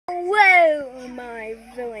my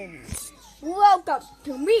villains. Welcome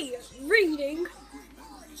to me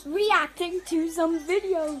reacting to some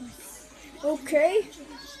videos. Okay?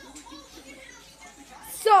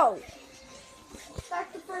 So,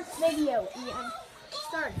 start the first video, Ian.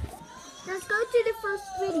 Start. Let's go to the first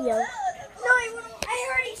video. No, I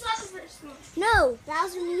already saw the first one. No,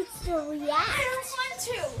 Bowser needs to react. I don't want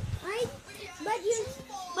to.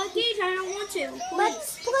 But Gage, I don't want to. But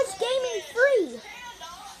Plush Gaming free.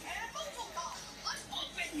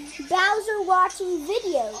 Bowser watching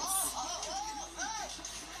videos.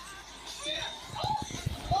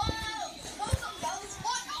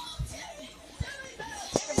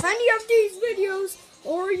 If any of these videos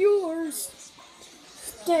are yours,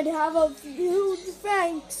 then have a huge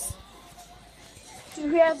thanks to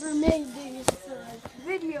whoever made these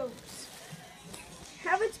videos.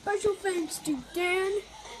 Have a special thanks to Dan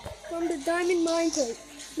from the Diamond Mine Tape.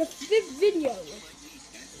 The 5th video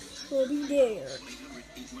will be there.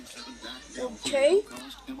 Okay?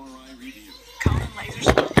 Calling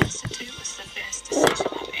Laser Institute was the best decision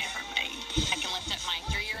I've ever made. I can lift up my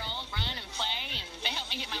 3-year-old, run and play, and they help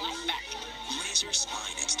me get my life back. Laser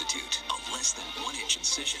Spine Institute, a less than 1-inch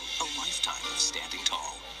incision, a lifetime of standing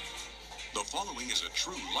tall. The following is a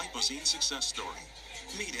true liposine success story.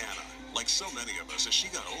 Meet Anna. Like so many of us, as she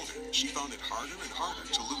got older, she found it harder and harder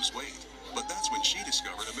to lose weight. But that's when she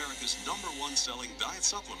discovered America's #1 selling diet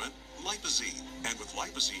supplement, Lipozene. And with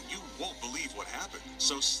Lipozene, you won't believe what happened.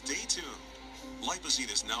 So stay tuned.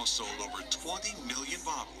 Lipozene is now sold over 20 million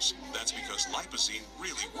bottles. That's because Lipozene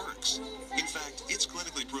really works. In fact, it's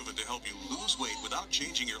clinically proven to help you lose weight without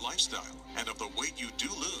changing your lifestyle. And of the weight you do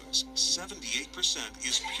lose, 78%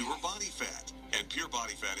 is pure body fat. And pure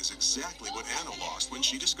body fat is exactly what Anna lost when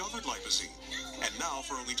she discovered Lipozene. And now,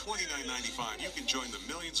 for only $29.95, you can join the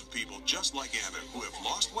millions of people just like Anna who have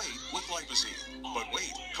lost weight with Lipozene. But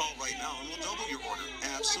wait, call right now and we'll double your order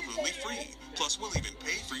absolutely free. Plus, we'll even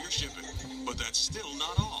pay for your shipping. But that's still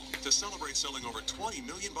not all. To celebrate selling over 20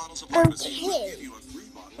 million bottles of Lipozene, we'll give you a free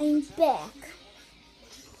bottle. I'm back.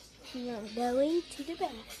 I'm going to the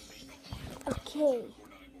back. Okay.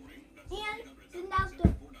 And send out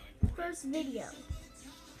the first video.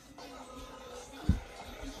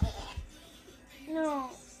 No,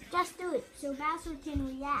 just do it so Bowser can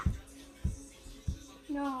react.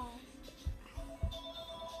 No.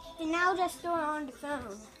 And now just do it on the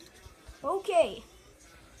phone. Okay.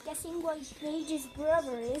 Guessing what Gage's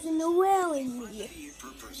brother isn't allowing me to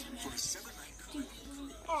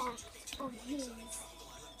act on his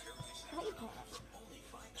iPad.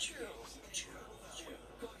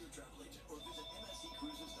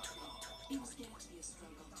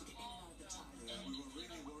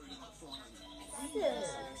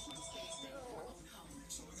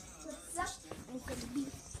 What's up? I'm going to be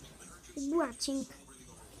watching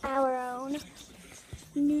our own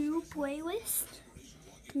new playlist.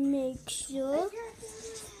 Make sure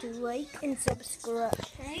to like and subscribe.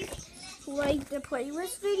 Okay? Like the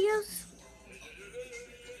playlist videos.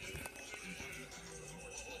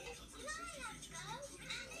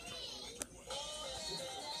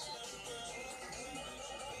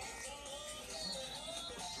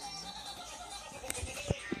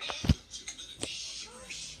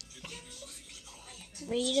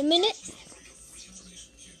 Wait a minute.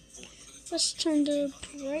 Let's turn the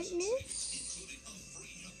brightness.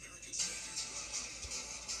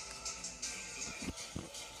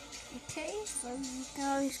 Okay, so you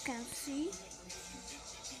guys can see.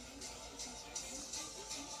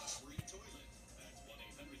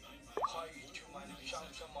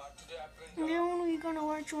 We're only gonna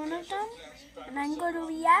watch one of them, and I'm gonna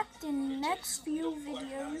react in the next few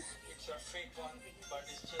videos.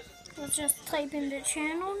 Let's just type in the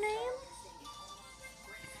channel name.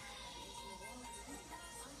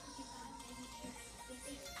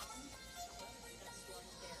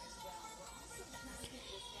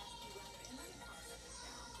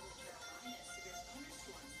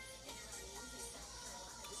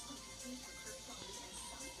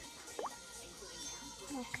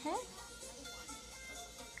 Okay.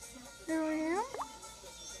 There I am.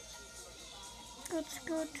 Let's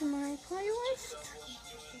go to my playlist.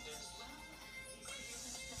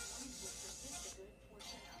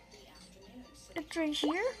 It's right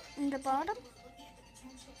here in the bottom.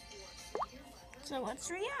 So let's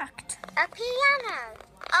react. A piano.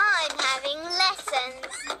 I'm having lessons.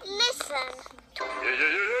 Listen.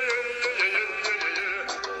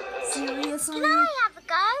 Seriously? Can I have a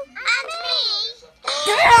go? And me.